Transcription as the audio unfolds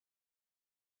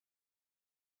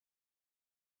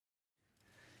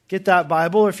get that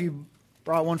Bible, or if you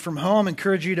brought one from home, I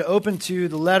encourage you to open to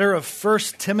the letter of 1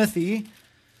 Timothy.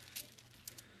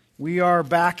 We are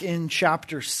back in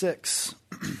chapter 6.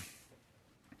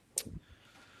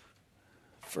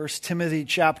 1 Timothy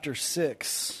chapter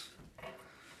 6. I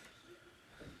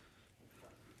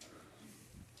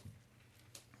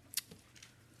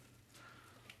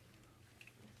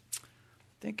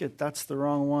think that's the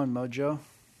wrong one, Mojo.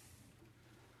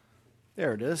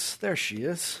 There it is. There she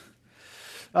is.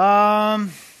 I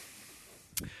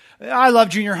love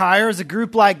junior hire. As a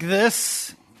group like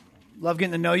this, love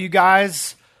getting to know you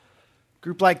guys.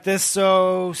 Group like this,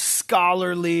 so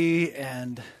scholarly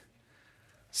and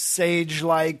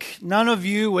sage-like. None of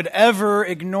you would ever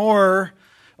ignore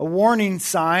a warning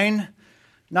sign.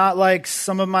 Not like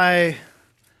some of my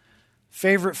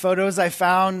favorite photos I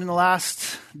found in the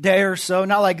last day or so.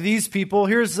 Not like these people.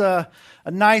 Here's a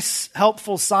nice,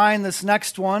 helpful sign. This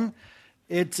next one,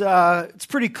 it's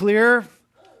pretty clear.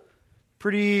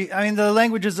 The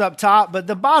language is up top, but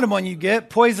the bottom one you get,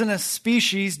 poisonous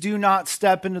species do not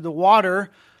step into the water.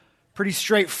 Pretty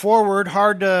straightforward,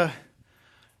 hard to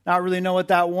not really know what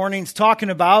that warning's talking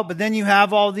about. But then you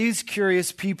have all these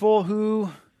curious people who,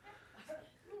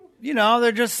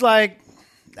 they're just like,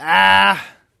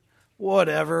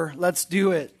 whatever, let's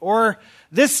do it. Or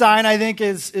this sign I think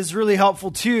is really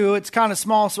helpful too. It's kind of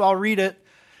small, so I'll read it.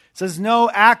 It says, no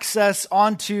access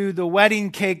onto the wedding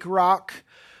cake rock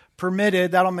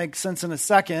permitted. That'll make sense in a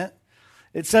second.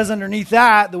 It says underneath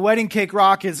that, the wedding cake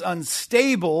rock is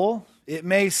unstable. It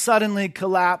may suddenly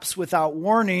collapse without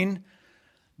warning.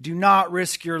 Do not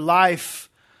risk your life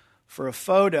for a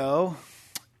photo.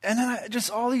 And then just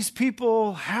all these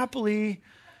people happily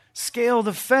scale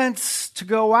the fence to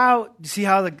go out. You see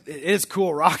how it is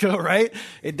cool, Rocco, right?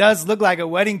 It does look like a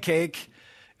wedding cake.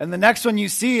 And the next one you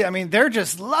see, they're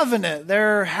just loving it.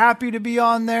 They're happy to be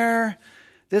on there.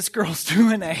 This girl's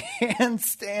doing a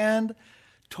handstand,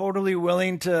 totally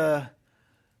willing to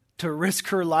risk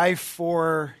her life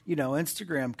for,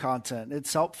 Instagram content.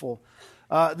 It's helpful.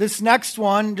 This next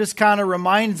one just kind of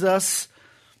reminds us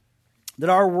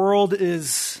that our world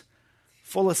is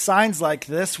full of signs like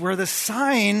this, where the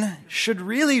sign should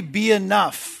really be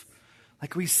enough.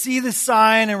 Like we see the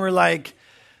sign and we're like,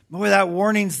 boy, that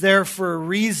warning's there for a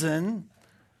reason.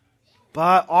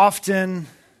 But often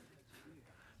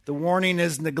the warning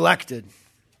is neglected.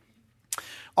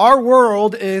 Our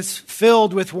world is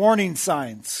filled with warning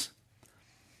signs.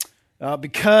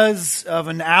 Because of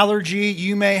an allergy,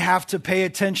 you may have to pay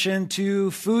attention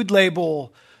to food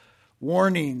label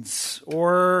warnings.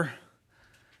 Or,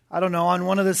 on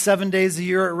one of the 7 days a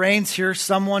year it rains here,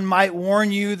 someone might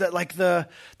warn you that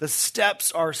the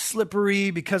steps are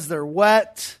slippery because they're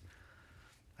wet.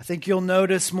 I think you'll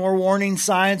notice more warning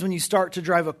signs when you start to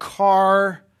drive a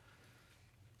car.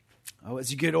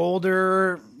 As you get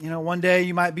older, one day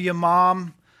you might be a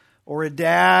mom or a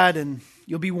dad, and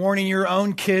you'll be warning your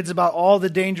own kids about all the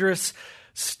dangerous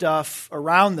stuff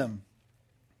around them.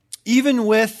 Even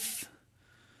with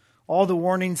all the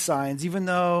warning signs, even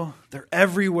though they're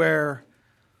everywhere,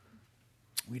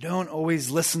 we don't always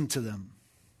listen to them.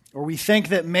 Or we think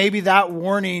that maybe that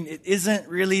warning, it isn't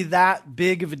really that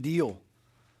big of a deal.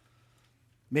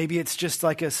 Maybe it's just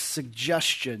like a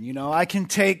suggestion. I can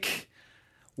take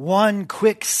one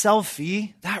quick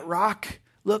selfie. That rock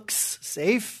looks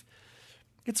safe.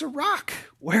 It's a rock.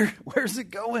 Where's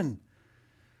it going?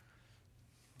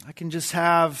 I can just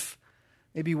have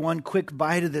maybe one quick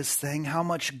bite of this thing. How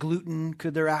much gluten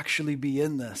could there actually be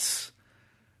in this?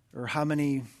 Or how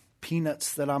many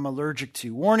peanuts that I'm allergic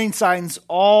to? Warning signs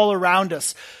all around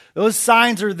us. Those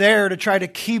signs are there to try to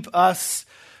keep us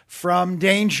from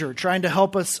danger, trying to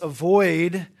help us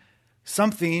avoid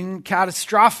something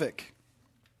catastrophic.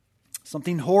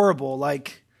 Something horrible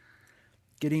like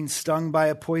getting stung by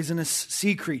a poisonous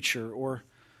sea creature or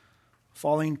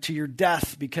falling to your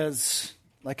death because,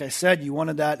 like I said, you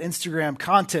wanted that Instagram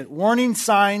content. Warning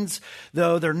signs,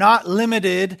 though, they're not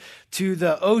limited to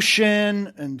the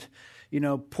ocean and,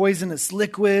 poisonous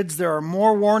liquids. There are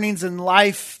more warnings in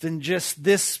life than just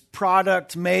this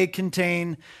product may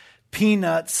contain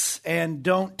peanuts and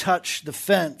don't touch the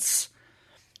fence.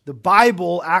 The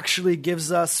Bible actually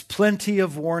gives us plenty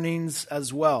of warnings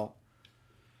as well.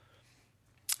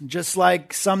 Just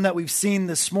like some that we've seen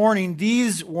this morning,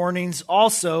 these warnings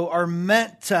also are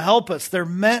meant to help us. They're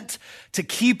meant to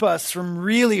keep us from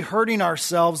really hurting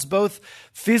ourselves, both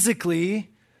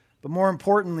physically, but more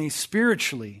importantly,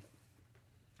 spiritually.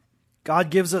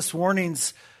 God gives us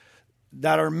warnings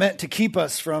that are meant to keep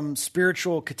us from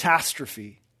spiritual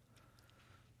catastrophe.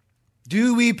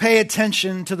 Do we pay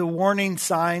attention to the warning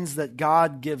signs that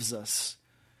God gives us?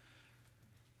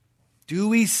 Do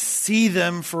we see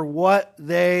them for what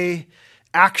they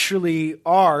actually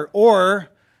are? Or,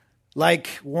 like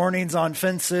warnings on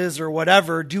fences or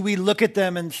whatever, do we look at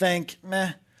them and think,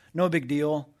 meh, no big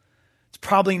deal? It's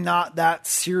probably not that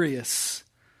serious.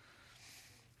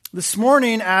 This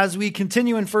morning, as we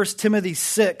continue in 1 Timothy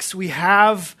 6, we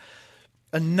have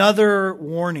another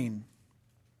warning.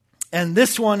 And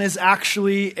this one is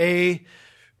actually a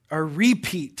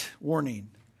repeat warning.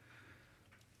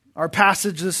 Our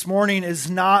passage this morning is it's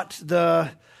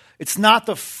not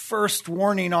the first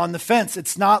warning on the fence.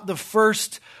 It's not the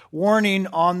first warning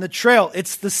on the trail.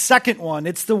 It's the second one.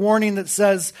 It's the warning that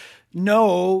says,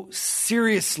 no,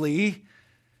 seriously,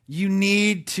 you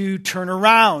need to turn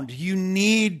around. You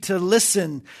need to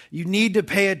listen. You need to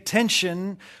pay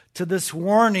attention to this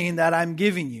warning that I'm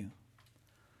giving you.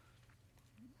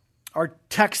 Our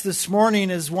text this morning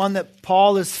is one that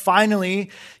Paul is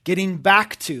finally getting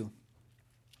back to.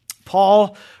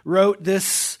 Paul wrote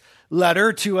this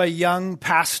letter to a young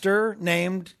pastor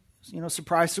named,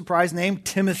 surprise, surprise, named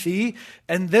Timothy.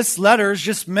 And this letter is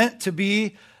just meant to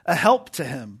be a help to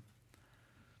him.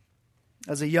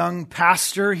 As a young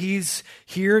pastor, he's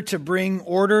here to bring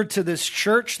order to this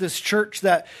church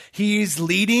that he's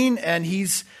leading, and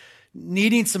he's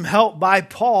needing some help by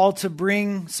Paul to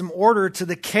bring some order to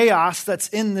the chaos that's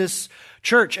in this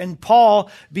church. And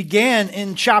Paul began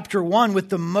in chapter 1 with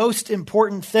the most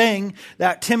important thing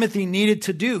that Timothy needed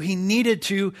to do. He needed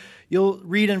to, you'll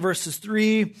read in verses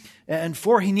 3 and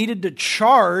 4, he needed to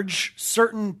charge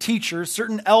certain teachers,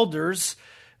 certain elders.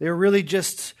 They were really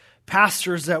just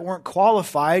pastors that weren't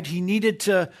qualified. He needed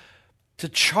to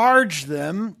charge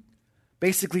them,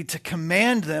 basically to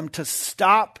command them to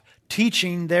stop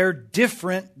teaching their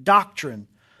different doctrine.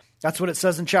 That's what it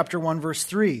says in chapter 1, verse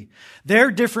 3. Their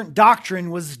different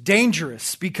doctrine was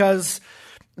dangerous because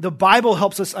the Bible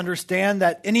helps us understand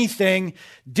that anything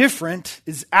different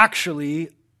is actually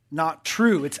not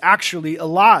true. It's actually a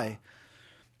lie.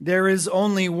 There is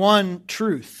only one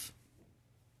truth.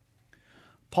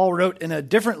 Paul wrote in a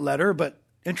different letter, but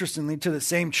interestingly to the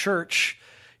same church.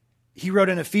 He wrote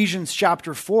in Ephesians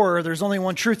chapter 4, there's only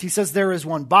one truth. He says there is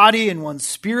one body and one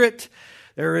spirit.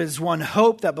 There is one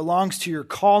hope that belongs to your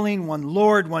calling, one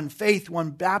Lord, one faith,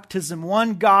 one baptism,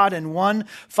 one God, and one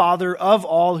Father of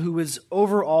all, who is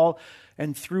over all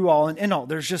and through all and in all.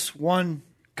 There's just one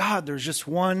God. There's just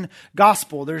one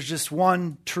gospel. There's just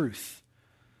one truth.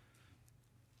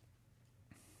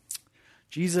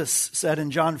 Jesus said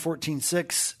in John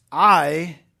 14:6,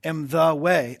 I am the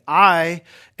way. I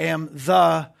am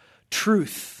the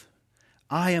truth.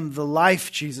 I am the life,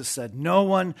 Jesus said. No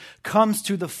one comes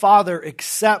to the Father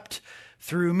except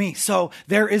through me. So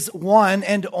there is one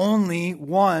and only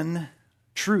one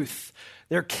truth.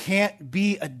 There can't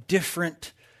be a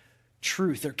different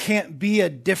truth. There can't be a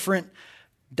different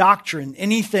doctrine.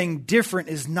 Anything different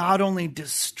is not only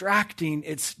distracting,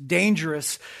 it's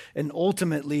dangerous and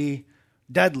ultimately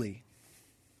deadly,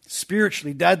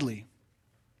 spiritually deadly.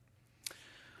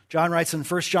 John writes in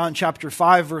 1 John chapter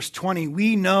 5, verse 20,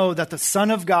 we know that the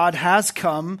Son of God has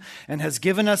come and has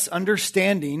given us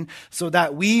understanding so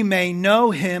that we may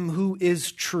know him who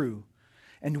is true.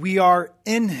 And we are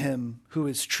in him who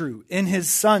is true, in his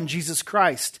Son, Jesus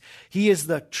Christ. He is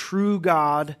the true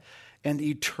God and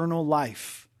eternal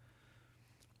life.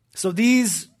 So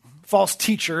these false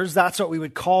teachers, that's what we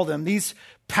would call them, these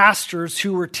pastors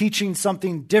who were teaching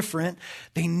something different,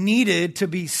 they needed to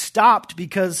be stopped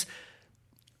because,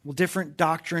 well, different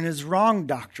doctrine is wrong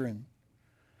doctrine.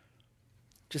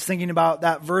 Just thinking about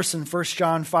that verse in 1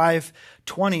 John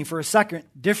 5:20 for a second.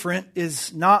 Different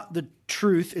is not the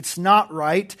truth. It's not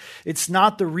right. It's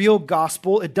not the real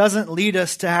gospel. It doesn't lead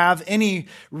us to have any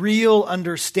real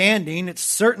understanding. It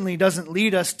certainly doesn't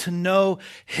lead us to know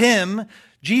him,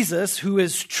 Jesus, who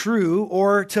is true,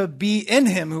 or to be in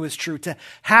him who is true, to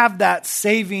have that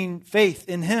saving faith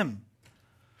in him.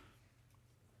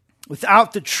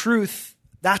 Without the truth,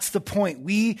 that's the point.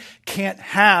 We can't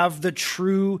have the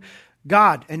true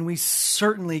God, and we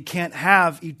certainly can't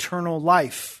have eternal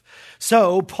life.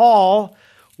 So Paul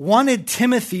wanted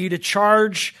Timothy to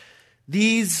charge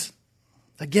these,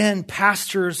 again,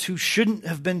 pastors who shouldn't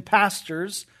have been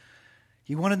pastors.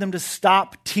 He wanted them to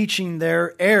stop teaching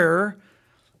their error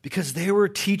because they were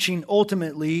teaching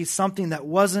ultimately something that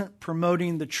wasn't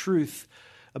promoting the truth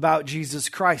about Jesus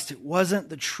Christ. It wasn't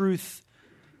the truth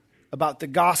about the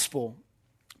gospel.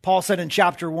 Paul said in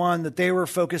chapter 1 that they were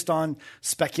focused on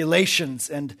speculations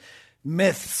and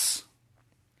myths.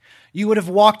 You would have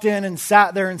walked in and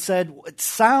sat there and said, it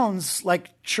sounds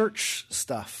like church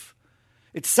stuff.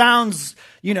 It sounds,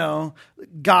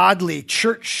 godly,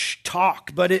 church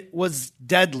talk, but it was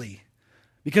deadly.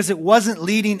 because it wasn't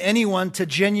leading anyone to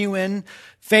genuine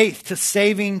faith, to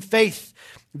saving faith.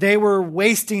 They were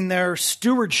wasting their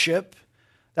stewardship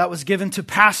that was given to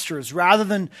pastors. Rather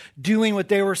than doing what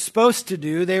they were supposed to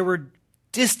do, they were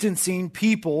distancing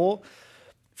people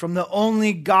from the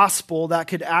only gospel that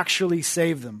could actually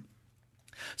save them.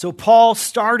 So Paul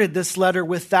started this letter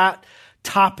with that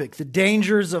topic, the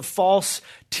dangers of false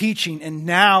teaching, and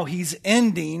now he's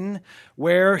ending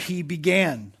where he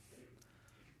began.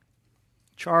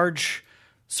 Charge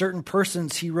certain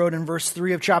persons, he wrote in verse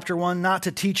 3 of chapter 1, not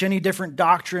to teach any different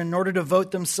doctrine, nor to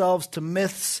devote themselves to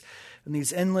myths and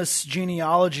these endless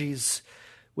genealogies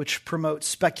which promote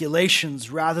speculations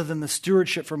rather than the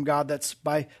stewardship from God that's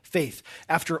by faith.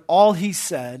 After all he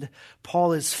said,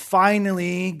 Paul is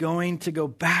finally going to go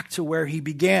back to where he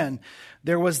began.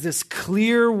 There was this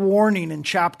clear warning in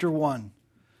chapter 1.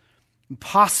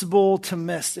 Impossible to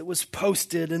miss. It was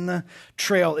posted in the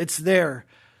trail. It's there.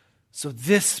 So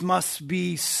this must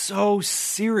be so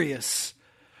serious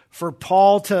for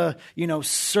Paul to,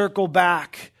 circle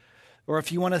back. Or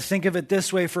if you want to think of it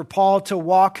this way, for Paul to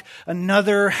walk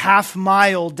another half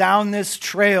mile down this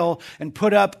trail and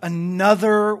put up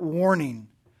another warning.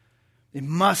 It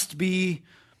must be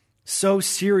so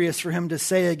serious for him to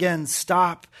say again,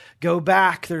 stop, go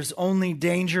back. There's only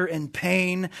danger and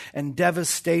pain and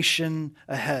devastation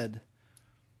ahead.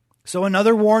 So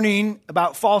another warning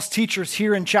about false teachers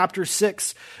here in chapter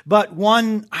 6, but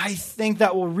one I think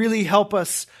that will really help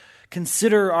us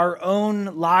consider our own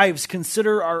lives,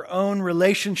 consider our own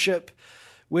relationship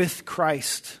with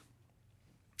Christ.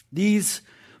 These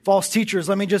false teachers,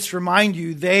 let me just remind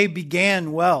you, they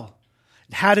began well.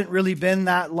 It hadn't really been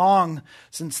that long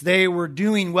since they were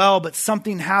doing well, but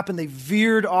something happened. They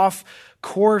veered off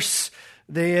course.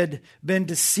 They had been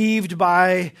deceived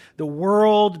by the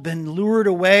world, been lured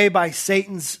away by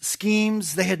Satan's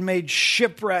schemes. They had made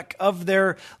shipwreck of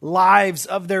their lives,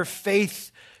 of their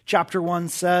faith. Chapter 1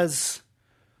 says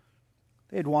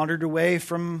they had wandered away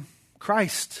from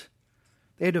Christ.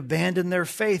 They had abandoned their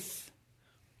faith.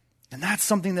 And that's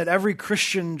something that every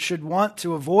Christian should want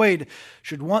to avoid,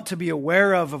 should want to be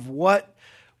aware of what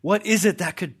is it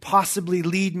that could possibly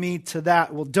lead me to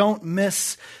that? Well, don't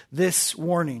miss this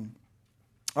warning.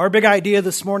 Our big idea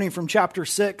this morning from chapter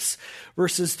 6,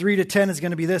 verses 3 to 10 is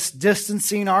going to be this: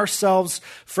 distancing ourselves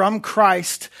from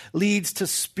Christ leads to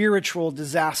spiritual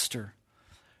disaster.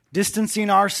 Distancing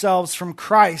ourselves from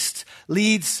Christ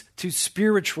leads to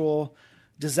spiritual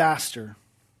disaster.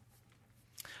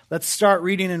 Let's start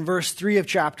reading in verse 3 of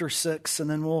chapter 6, and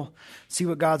then we'll see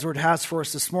what God's word has for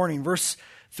us this morning. Verse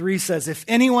 3 says, if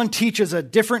anyone teaches a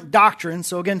different doctrine,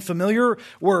 so again, familiar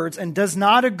words, and does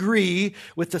not agree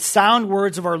with the sound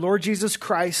words of our Lord Jesus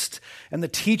Christ and the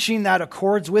teaching that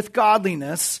accords with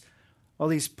godliness, well,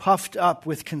 he's puffed up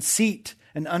with conceit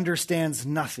and understands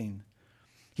nothing.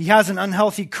 He has an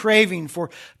unhealthy craving for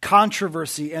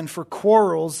controversy and for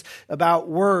quarrels about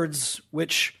words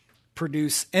which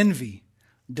produce envy,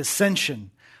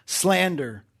 dissension,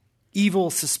 slander, evil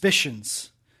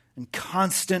suspicions, and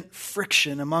constant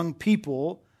friction among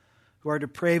people who are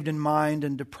depraved in mind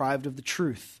and deprived of the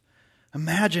truth,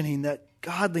 imagining that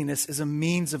godliness is a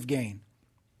means of gain.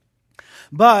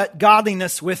 But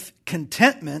godliness with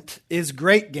contentment is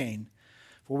great gain.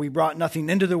 For we brought nothing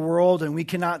into the world, and we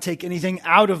cannot take anything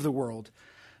out of the world.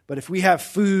 But if we have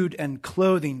food and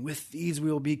clothing, with these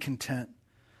we will be content.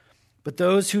 But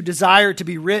those who desire to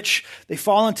be rich, they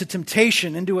fall into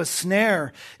temptation, into a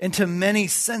snare, into many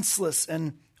senseless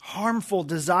and harmful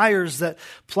desires that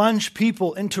plunge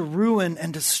people into ruin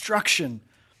and destruction.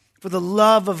 For the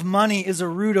love of money is a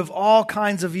root of all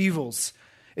kinds of evils.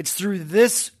 It's through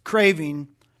this craving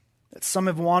that some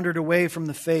have wandered away from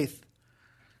the faith,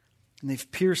 and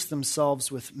they've pierced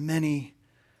themselves with many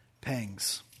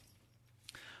pangs.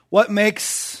 What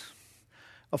makes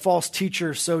a false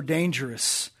teacher so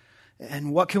dangerous?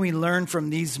 And what can we learn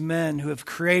from these men who have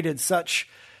created such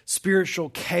spiritual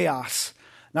chaos,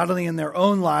 not only in their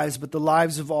own lives, but the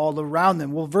lives of all around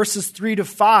them? Well, verses 3 to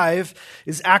 5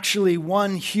 is actually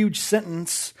one huge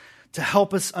sentence to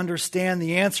help us understand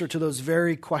the answer to those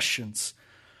very questions.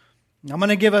 I'm going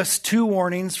to give us two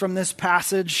warnings from this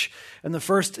passage, and the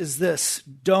first is this: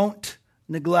 don't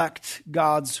neglect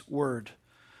God's word.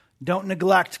 Don't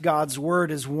neglect God's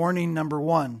word is warning number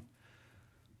one.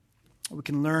 We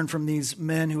can learn from these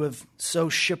men who have so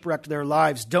shipwrecked their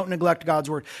lives. Don't neglect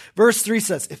God's word. Verse 3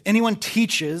 says, if anyone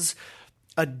teaches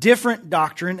a different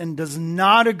doctrine and does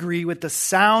not agree with the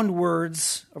sound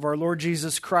words of our Lord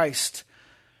Jesus Christ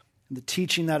and the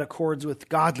teaching that accords with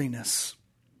godliness.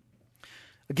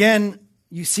 Again,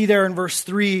 you see there in verse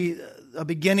 3, a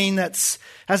beginning has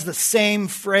the same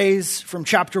phrase from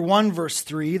chapter 1, verse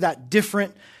 3, that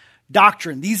different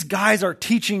doctrine. These guys are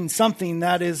teaching something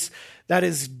that is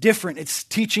different. It's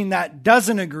teaching that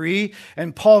doesn't agree,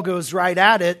 and Paul goes right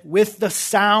at it with the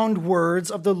sound words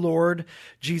of the Lord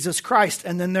Jesus Christ.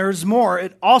 And then there's more.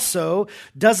 It also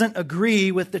doesn't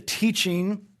agree with the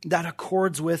teaching that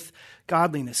accords with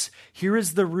godliness. Here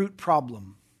is the root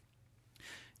problem.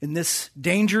 In this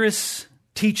dangerous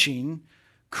teaching,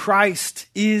 Christ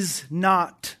is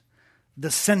not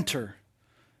the center.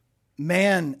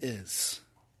 Man is.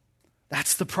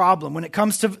 That's the problem. When it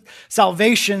comes to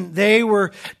salvation, they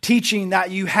were teaching that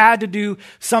you had to do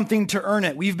something to earn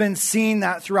it. We've been seeing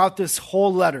that throughout this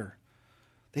whole letter.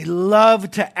 They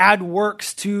love to add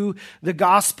works to the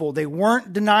gospel. They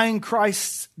weren't denying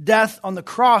Christ's death on the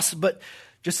cross, but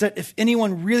just that if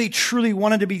anyone really truly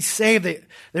wanted to be saved, they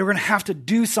were going to have to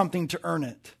do something to earn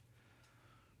it.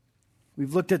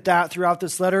 We've looked at that throughout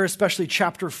this letter, especially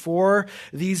chapter 4.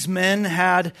 These men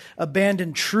had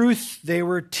abandoned truth. They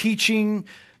were teaching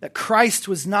that Christ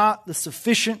was not the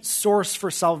sufficient source for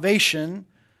salvation,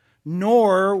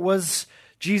 nor was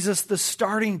Jesus the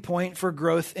starting point for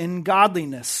growth in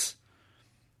godliness.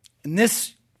 In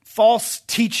this false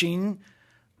teaching,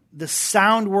 the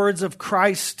sound words of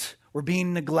Christ were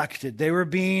being neglected. They were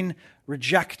being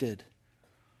rejected.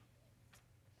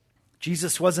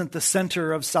 Jesus wasn't the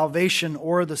center of salvation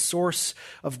or the source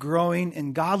of growing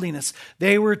in godliness.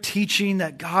 They were teaching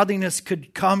that godliness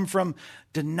could come from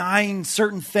denying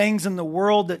certain things in the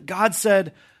world that God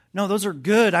said, no, those are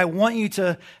good. I want you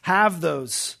to have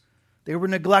those. They were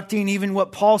neglecting even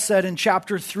what Paul said in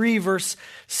chapter 3, verse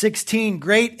 16.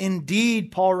 Great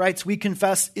indeed, Paul writes, we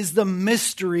confess, is the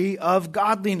mystery of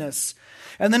godliness.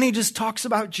 And then he just talks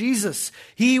about Jesus.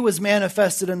 He was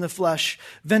manifested in the flesh,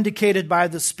 vindicated by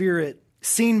the Spirit,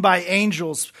 seen by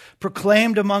angels,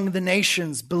 proclaimed among the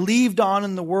nations, believed on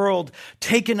in the world,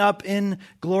 taken up in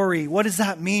glory. What does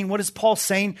that mean? What is Paul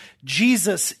saying?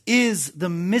 Jesus is the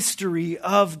mystery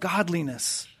of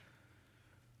godliness.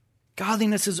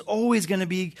 Godliness is always going to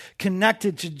be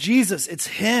connected to Jesus. It's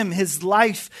Him, His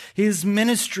life, His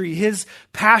ministry, His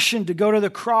passion to go to the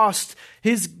cross,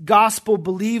 His gospel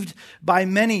believed by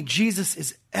many. Jesus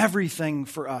is everything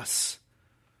for us.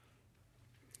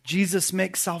 Jesus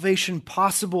makes salvation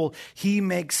possible. He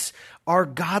makes our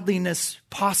godliness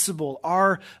possible,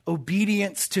 our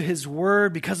obedience to His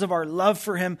word because of our love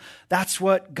for Him. That's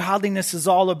what godliness is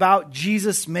all about.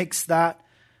 Jesus makes that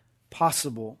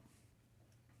possible.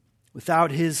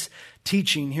 Without His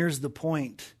teaching, here's the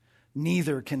point,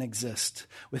 neither can exist.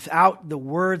 Without the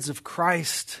words of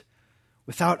Christ,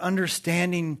 without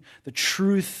understanding the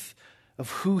truth of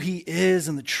who He is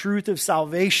and the truth of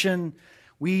salvation,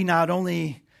 we not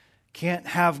only can't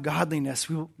have godliness,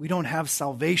 we don't have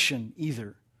salvation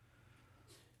either.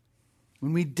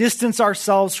 When we distance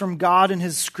ourselves from God and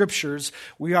His scriptures,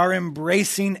 we are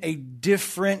embracing a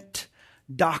different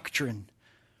doctrine.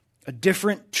 A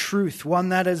different truth, one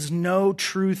that is no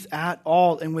truth at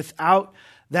all. And without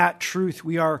that truth,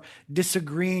 we are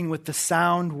disagreeing with the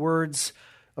sound words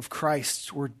of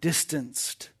Christ. We're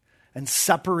distanced and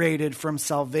separated from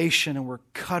salvation, and we're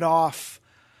cut off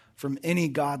from any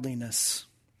godliness.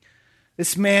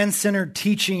 This man-centered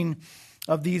teaching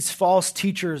of these false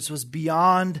teachers was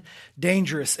beyond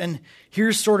dangerous. And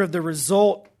here's sort of the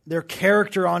result, their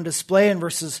character on display in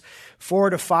verses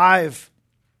 4 to 5.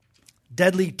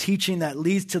 Deadly teaching that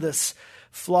leads to this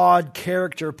flawed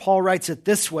character. Paul writes it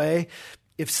this way: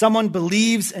 if someone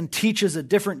believes and teaches a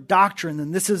different doctrine,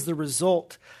 then this is the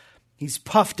result. He's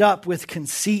puffed up with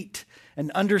conceit and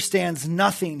understands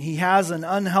nothing. He has an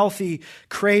unhealthy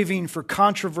craving for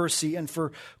controversy and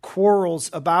for quarrels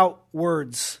about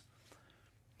words.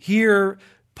 Here,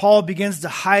 Paul begins to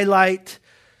highlight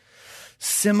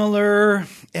similar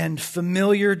and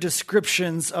familiar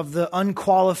descriptions of the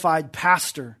unqualified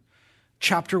pastor.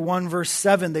 Chapter 1, verse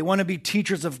 7, they want to be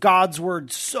teachers of God's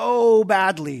word so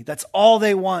badly. That's all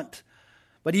they want.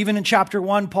 But even in chapter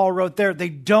 1, Paul wrote there, they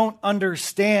don't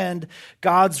understand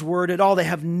God's word at all. They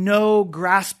have no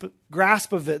grasp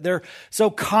of it. They're so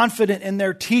confident in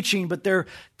their teaching, but they're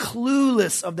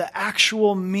clueless of the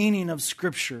actual meaning of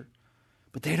Scripture.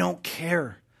 But they don't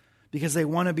care because they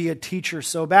want to be a teacher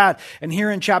so bad. And here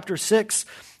in chapter 6,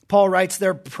 Paul writes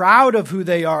they're proud of who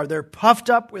they are. They're puffed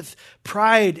up with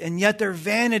pride, and yet their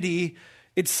vanity,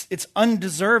 it's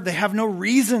undeserved. They have no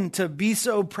reason to be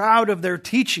so proud of their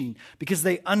teaching because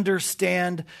they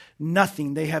understand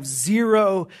nothing. They have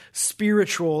zero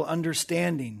spiritual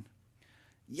understanding.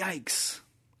 Yikes.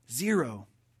 Zero.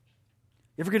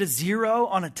 You ever get a 0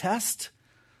 on a test?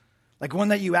 Like one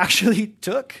that you actually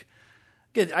took?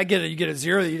 I get it. You get a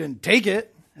 0 that you didn't take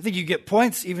it. I think you get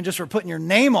points even just for putting your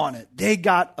name on it. They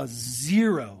got a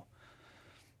 0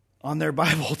 on their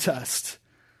Bible test.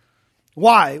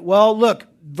 Why? Well, look,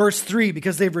 verse 3,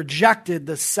 because they've rejected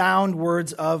the sound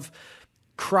words of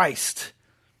Christ.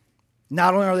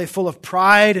 Not only are they full of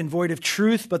pride and void of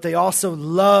truth, but they also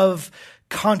love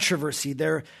controversy.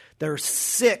 They're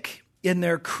sick in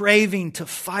their craving to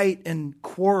fight and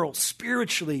quarrel,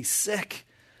 spiritually sick.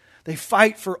 They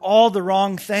fight for all the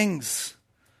wrong things.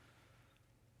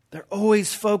 They're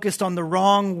always focused on the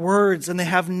wrong words, and they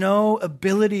have no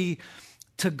ability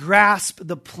to grasp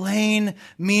the plain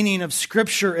meaning of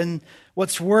Scripture. And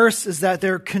what's worse is that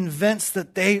they're convinced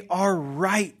that they are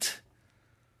right.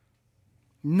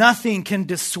 Nothing can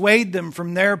dissuade them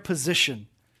from their position.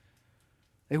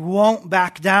 They won't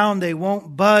back down. They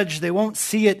won't budge. They won't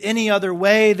see it any other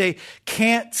way. They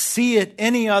can't see it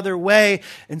any other way.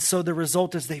 And so the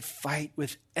result is they fight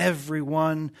with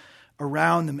everyone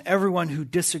around them, everyone who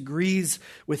disagrees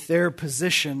with their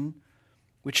position,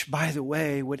 which, by the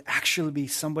way, would actually be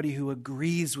somebody who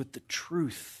agrees with the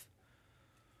truth.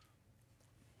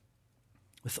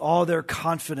 With all their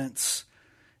confidence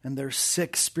and their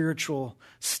sick spiritual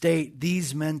state,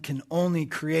 these men can only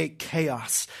create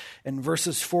chaos. In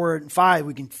verses 4 and 5,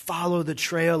 we can follow the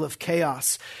trail of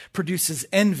chaos. Produces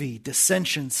envy,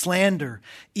 dissension, slander,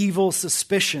 evil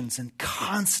suspicions, and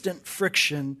constant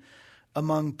friction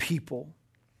among people.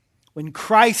 When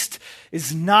Christ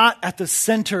is not at the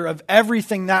center of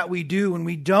everything that we do, when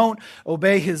we don't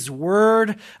obey His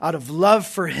word out of love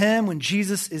for Him, when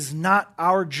Jesus is not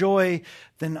our joy,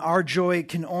 then our joy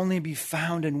can only be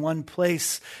found in one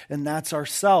place, and that's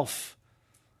ourself.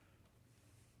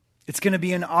 It's going to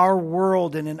be in our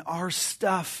world and in our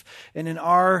stuff and in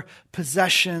our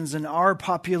possessions and our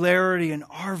popularity and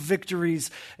our victories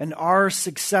and our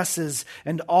successes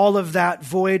and all of that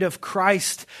void of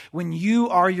Christ. When you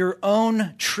are your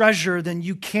own treasure, then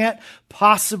you can't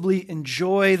possibly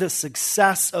enjoy the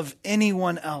success of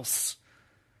anyone else.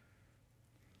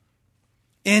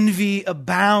 Envy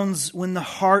abounds when the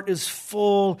heart is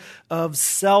full of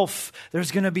self. There's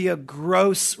going to be a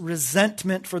gross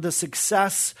resentment for the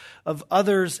success of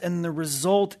others, and the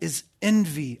result is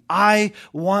envy. I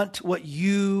want what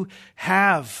you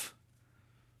have.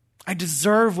 I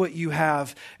deserve what you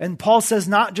have. And Paul says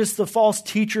not just the false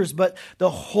teachers, but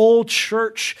the whole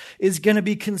church is going to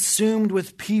be consumed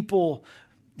with people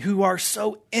who are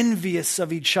so envious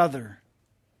of each other.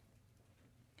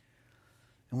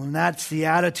 And when that's the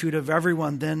attitude of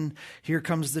everyone, then here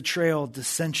comes the trail.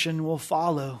 Dissension will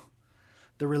follow.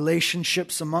 The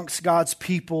relationships amongst God's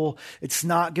people, it's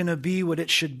not going to be what it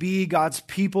should be. God's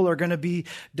people are going to be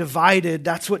divided.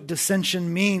 That's what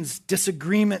dissension means.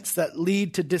 Disagreements that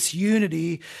lead to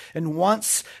disunity. And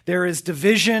once there is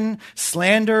division,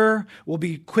 slander will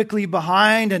be quickly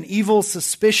behind, and evil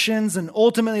suspicions. And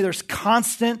ultimately there's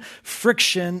constant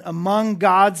friction among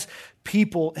God's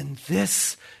people. And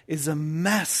this is a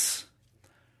mess.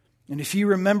 And if you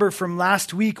remember from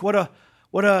last week, what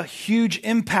a huge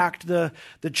impact the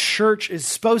church is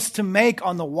supposed to make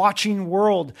on the watching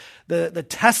world. The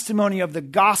testimony of the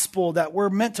gospel that we're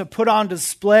meant to put on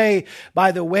display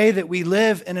by the way that we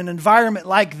live in an environment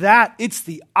like that. It's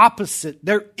the opposite.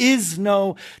 There is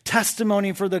no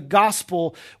testimony for the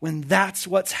gospel when that's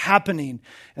what's happening.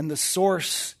 And the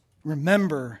source,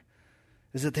 remember,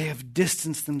 is that they have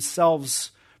distanced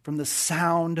themselves from the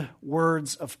sound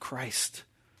words of Christ.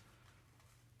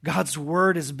 God's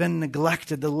word has been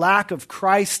neglected. The lack of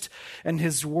Christ and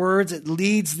His words, it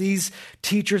leads these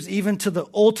teachers even to the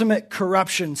ultimate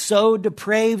corruption, so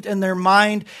depraved in their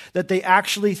mind that they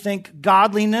actually think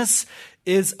godliness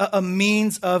is a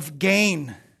means of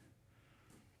gain.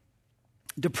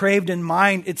 Depraved in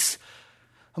mind, it's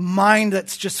a mind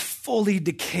that's just fully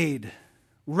decayed,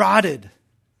 rotted.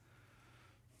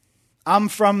 I'm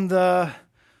from the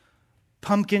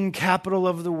pumpkin capital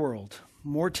of the world,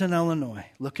 Morton, Illinois.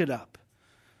 Look it up.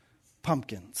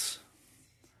 Pumpkins.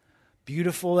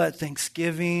 Beautiful at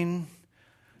Thanksgiving,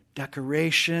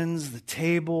 decorations, the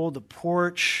table, the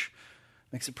porch,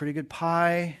 makes a pretty good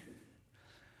pie.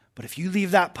 But if you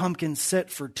leave that pumpkin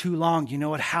sit for too long, you know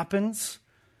what happens?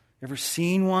 You ever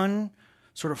seen one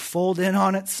sort of fold in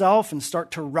on itself and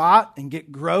start to rot and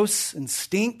get gross and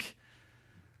stink?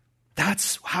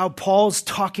 That's how Paul's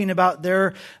talking about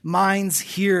their minds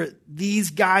here.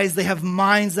 These guys, they have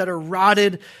minds that are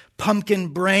rotted pumpkin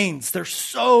brains. They're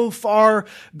so far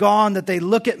gone that they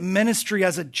look at ministry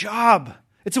as a job.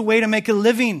 It's a way to make a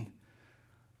living.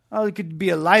 Oh, it could be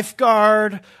a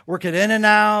lifeguard, work at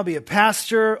In-N-Out, be a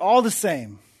pastor, all the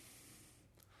same.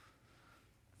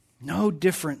 No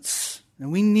difference. And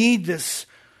we need this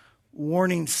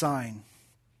warning sign.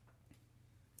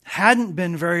 Hadn't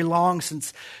been very long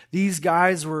since these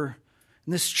guys were,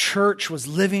 and this church was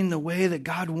living the way that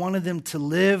God wanted them to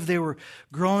live. They were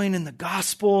growing in the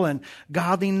gospel and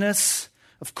godliness.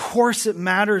 Of course, it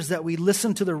matters that we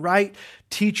listen to the right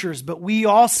teachers, but we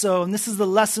also, and this is the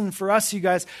lesson for us, you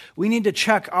guys, we need to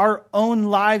check our own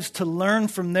lives to learn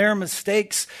from their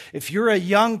mistakes. If you're a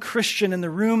young Christian in the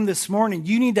room this morning,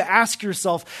 you need to ask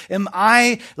yourself, am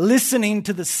I listening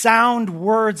to the sound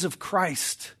words of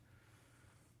Christ?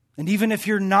 And even if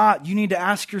you're not, you need to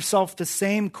ask yourself the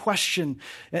same question.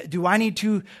 Do I need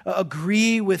to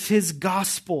agree with his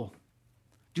gospel?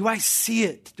 Do I see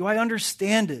it? Do I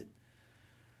understand it?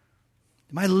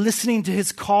 Am I listening to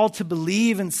his call to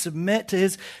believe and submit to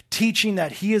his teaching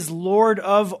that he is Lord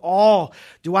of all?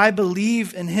 Do I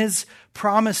believe in his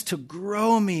promise to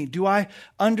grow me? Do I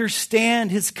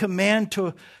understand his command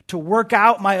to work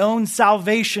out my own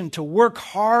salvation, to work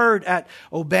hard at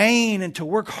obeying and to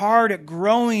work hard at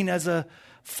growing as a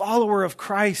follower of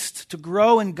Christ, to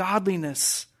grow in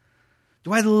godliness?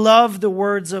 Do I love the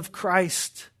words of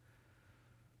Christ?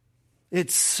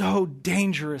 It's so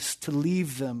dangerous to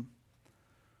leave them.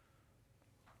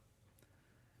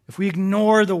 If we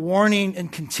ignore the warning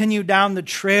and continue down the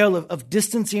trail of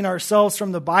distancing ourselves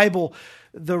from the Bible,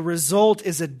 the result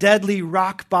is a deadly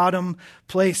rock bottom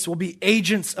place. We'll be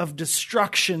agents of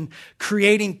destruction,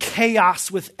 creating chaos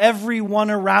with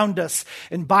everyone around us.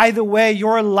 And by the way,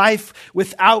 your life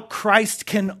without Christ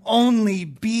can only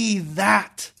be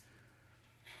that.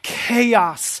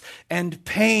 Chaos and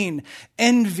pain,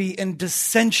 envy and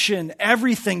dissension,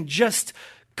 everything just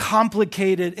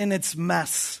complicated in its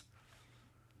mess.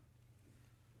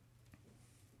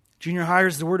 Junior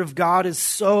hires, the Word of God is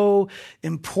so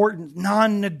important,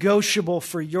 non-negotiable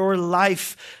for your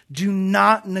life. Do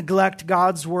not neglect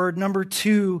God's Word. Number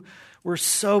 2, we're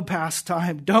so past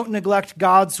time. Don't neglect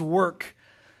God's work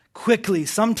quickly.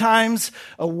 Sometimes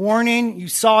a warning, you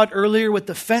saw it earlier with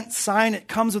the fence sign, it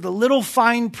comes with a little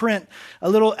fine print,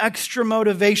 a little extra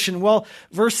motivation. Well,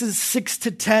 verses 6 to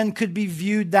 10 could be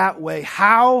viewed that way.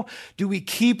 How do we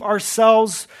keep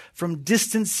ourselves from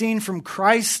distancing from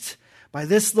Christ? By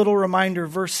this little reminder,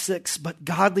 verse 6, but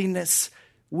godliness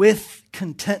with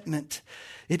contentment,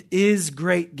 it is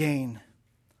great gain.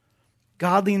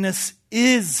 Godliness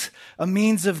is a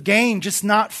means of gain, just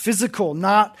not physical,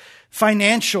 not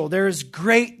financial. There is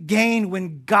great gain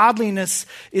when godliness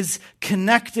is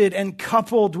connected and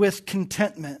coupled with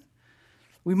contentment.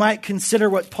 We might consider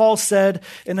what Paul said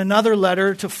in another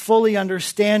letter to fully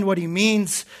understand what he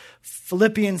means.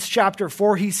 Philippians chapter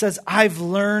 4, he says, I've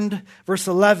learned, verse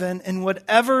 11, in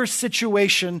whatever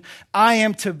situation I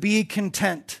am to be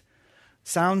content.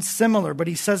 Sounds similar, but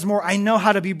he says more, I know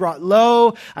how to be brought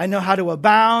low. I know how to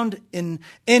abound in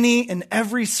any and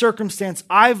every circumstance.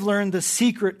 I've learned the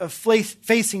secret of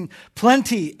facing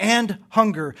plenty and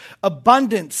hunger,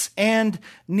 abundance and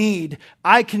need.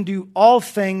 I can do all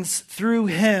things through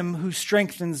him who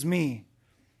strengthens me.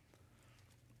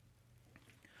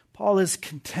 Paul is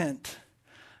content,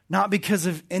 not because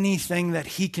of anything that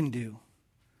he can do.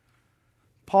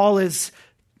 Paul has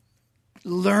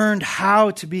learned how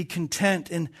to be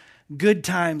content in good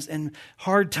times and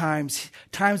hard times,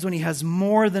 times when he has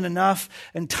more than enough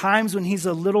and times when he's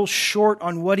a little short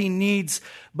on what he needs.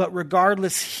 But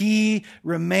regardless, he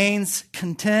remains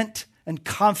content and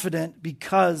confident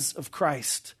because of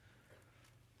Christ.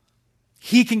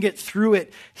 He can get through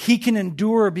it. He can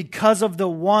endure because of the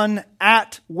one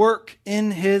at work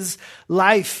in his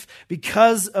life,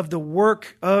 because of the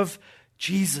work of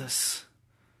Jesus.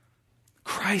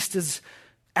 Christ is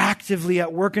actively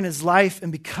at work in his life,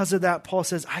 and because of that, Paul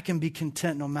says, I can be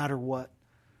content no matter what.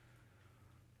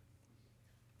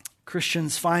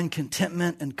 Christians find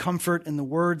contentment and comfort in the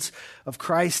words of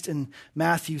Christ in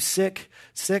Matthew 6.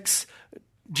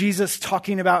 Jesus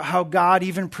talking about how God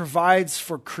even provides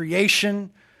for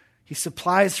creation. He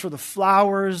supplies for the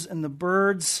flowers and the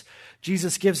birds.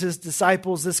 Jesus gives his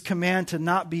disciples this command to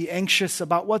not be anxious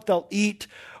about what they'll eat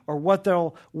or what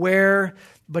they'll wear,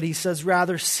 but he says,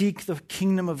 rather seek the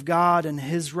kingdom of God and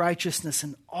his righteousness,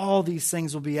 and all these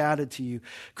things will be added to you.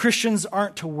 Christians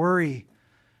aren't to worry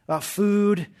about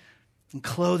food and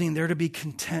clothing. They're to be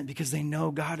content because they know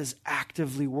God is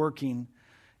actively working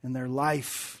in their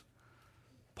life.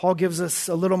 Paul gives us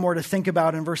a little more to think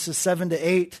about in verses 7 to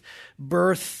 8.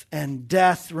 Birth and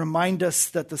death remind us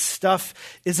that the stuff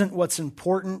isn't what's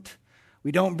important.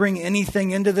 We don't bring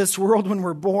anything into this world when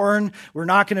we're born. We're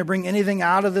not going to bring anything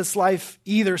out of this life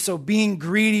either. So being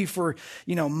greedy for,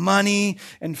 money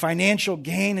and financial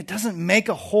gain, it doesn't make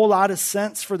a whole lot of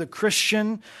sense for the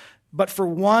Christian. But for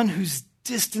one who's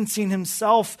distancing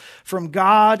himself from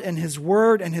God and his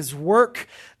word and his work,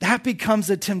 that becomes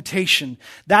a temptation.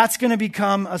 That's going to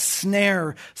become a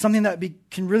snare, something that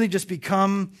can really just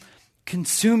become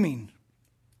consuming.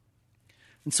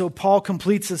 And so Paul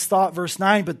completes his thought, verse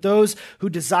 9, but those who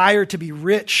desire to be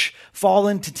rich fall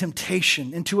into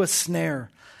temptation, into a snare,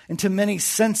 into many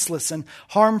senseless and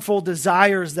harmful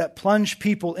desires that plunge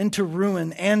people into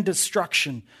ruin and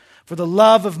destruction. For the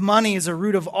love of money is a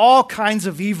root of all kinds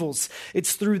of evils.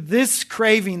 It's through this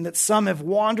craving that some have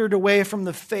wandered away from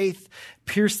the faith,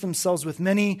 pierced themselves with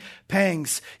many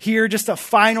pangs. Here, just a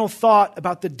final thought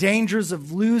about the dangers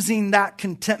of losing that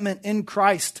contentment in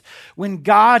Christ. When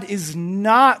God is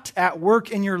not at work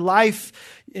in your life,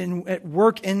 at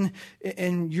work in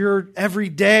your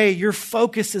everyday, your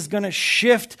focus is going to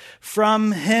shift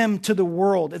from him to the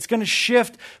world. It's going to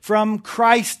shift from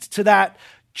Christ to that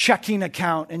checking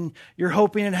account, and you're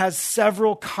hoping it has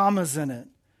several commas in it.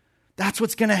 That's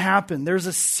what's going to happen. There's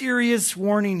a serious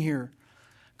warning here.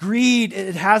 Greed,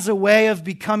 it has a way of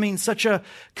becoming such a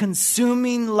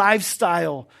consuming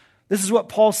lifestyle. This is what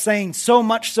Paul's saying, so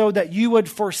much so that you would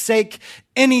forsake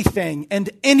anything and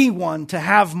anyone to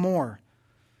have more.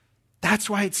 That's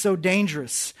why it's so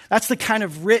dangerous. That's the kind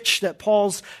of rich that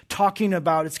Paul's talking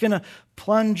about. It's going to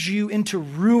plunge you into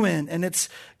ruin, and it's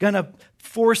going to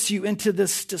force you into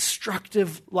this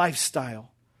destructive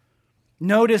lifestyle.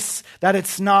 Notice that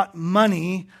it's not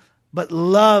money, but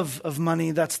love of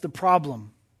money that's the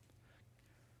problem.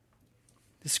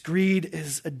 This greed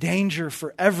is a danger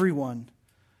for everyone.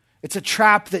 It's a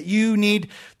trap that you need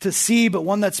to see, but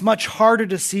one that's much harder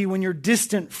to see when you're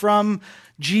distant from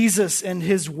Jesus and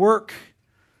his work.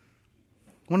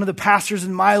 One of the pastors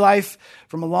in my life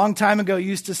from a long time ago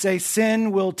used to say,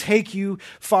 sin will take you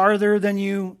farther than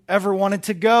you ever wanted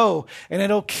to go, and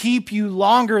it'll keep you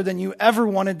longer than you ever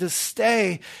wanted to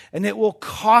stay, and it will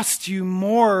cost you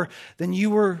more than you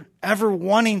were ever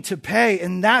wanting to pay.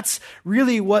 And that's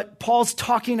really what Paul's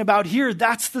talking about here.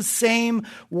 That's the same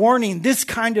warning. This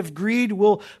kind of greed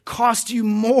will cost you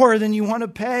more than you want to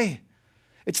pay.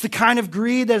 It's the kind of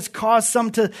greed that has caused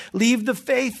some to leave the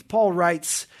faith, Paul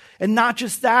writes. And not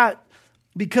just that,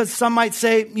 because some might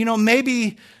say,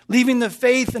 maybe leaving the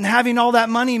faith and having all that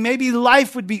money, maybe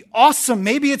life would be awesome.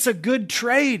 Maybe it's a good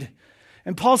trade.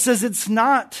 And Paul says it's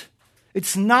not.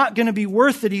 It's not going to be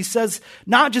worth it. He says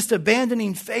not just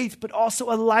abandoning faith, but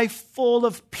also a life full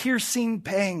of piercing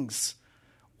pangs.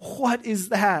 What is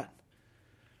that?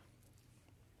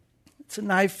 It's a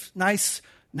nice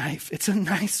knife. It's a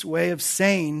nice way of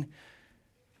saying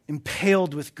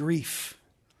impaled with grief.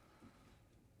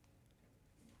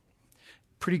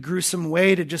 Pretty gruesome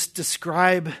way to just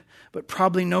describe, but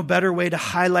probably no better way to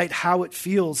highlight how it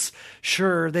feels.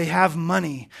 Sure, they have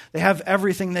money. They have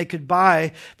everything they could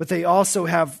buy, but they also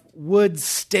have wood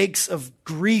stakes of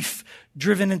grief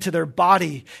driven into their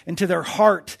body, into their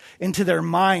heart, into their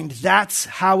mind. That's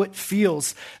how it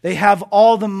feels. They have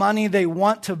all the money they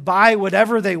want to buy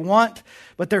whatever they want,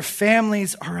 but their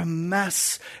families are a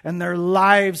mess and their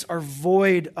lives are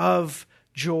void of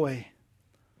joy.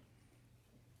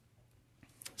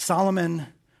 Solomon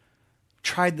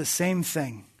tried the same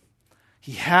thing.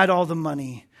 He had all the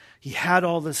money. He had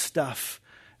all the stuff.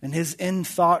 And his end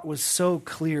thought was so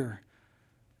clear.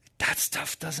 That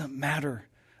stuff doesn't matter.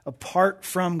 Apart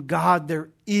from God, there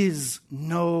is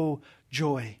no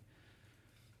joy.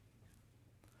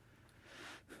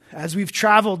 As we've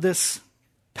traveled this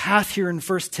path here in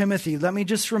 1 Timothy, let me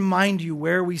just remind you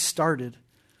where we started.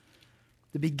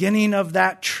 The beginning of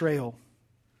that trail.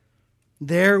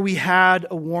 There we had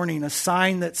a warning, a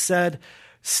sign that said,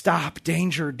 stop,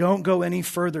 danger, don't go any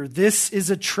further. This is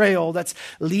a trail that's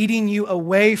leading you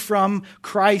away from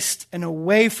Christ and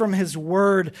away from his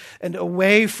word and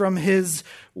away from his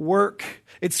work.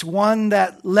 It's one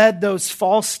that led those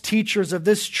false teachers of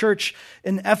this church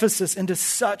in Ephesus into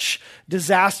such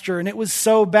disaster. And it was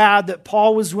so bad that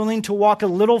Paul was willing to walk a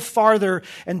little farther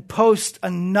and post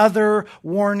another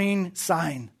warning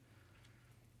sign.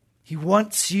 He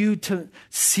wants you to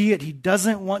see it. He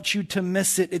doesn't want you to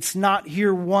miss it. It's not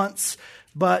here once,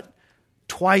 but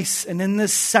twice. And in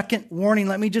this second warning,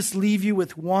 let me just leave you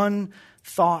with one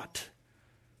thought.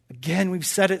 Again, we've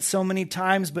said it so many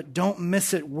times, but don't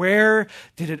miss it. Where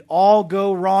did it all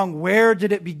go wrong? Where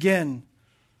did it begin?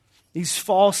 These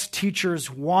false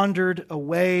teachers wandered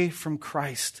away from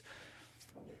Christ,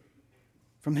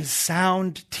 from his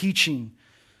sound teaching,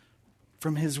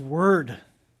 from his word.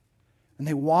 And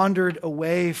they wandered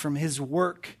away from his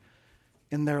work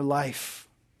in their life.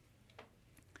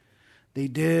 They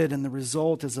did, and the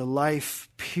result is a life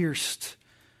pierced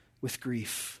with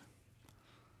grief.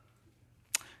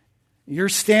 You're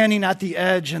standing at the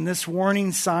edge and this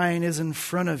warning sign is in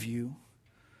front of you.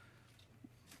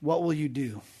 What will you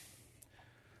do?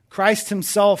 Christ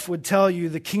himself would tell you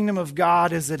the kingdom of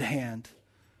God is at hand.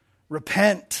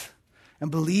 Repent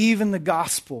and believe in the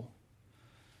gospel.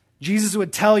 Jesus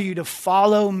would tell you to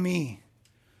follow me.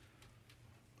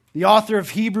 The author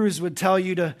of Hebrews would tell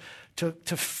you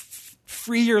to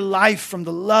free your life from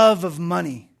the love of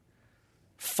money.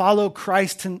 Follow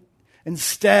Christ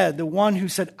instead, the one who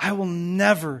said, I will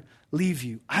never leave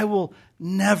you. I will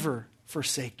never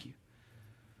forsake you.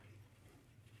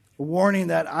 A warning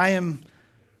that I am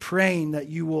praying that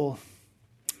you will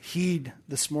heed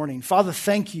this morning. Father,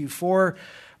 thank you for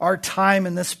our time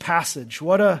in this passage.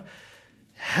 What a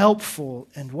helpful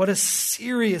and what a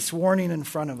serious warning in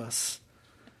front of us.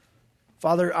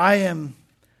 Father, I am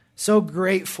so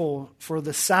grateful for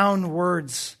the sound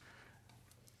words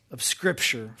of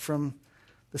Scripture, from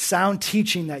the sound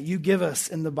teaching that you give us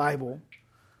in the Bible.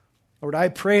 Lord, I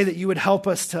pray that you would help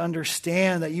us to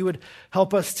understand, that you would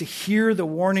help us to hear the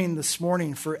warning this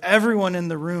morning for everyone in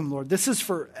the room, Lord. This is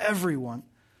for everyone.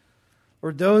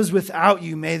 Or those without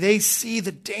you, may they see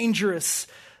the dangerous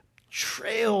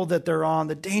trail that they're on,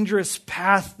 the dangerous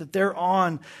path that they're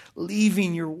on,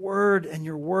 leaving your word and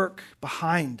your work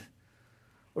behind.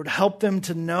 Lord, help them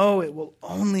to know it will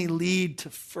only lead to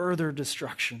further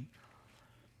destruction.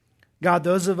 God,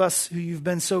 those of us who you've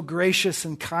been so gracious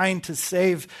and kind to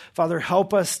save, Father,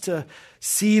 help us to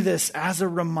see this as a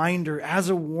reminder, as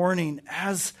a warning,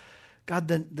 as, God,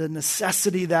 the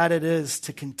necessity that it is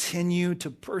to continue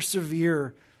to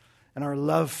persevere in our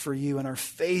love for you and our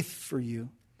faith for you.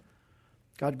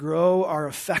 God, grow our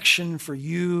affection for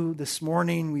you this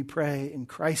morning, we pray in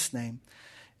Christ's name.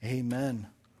 Amen.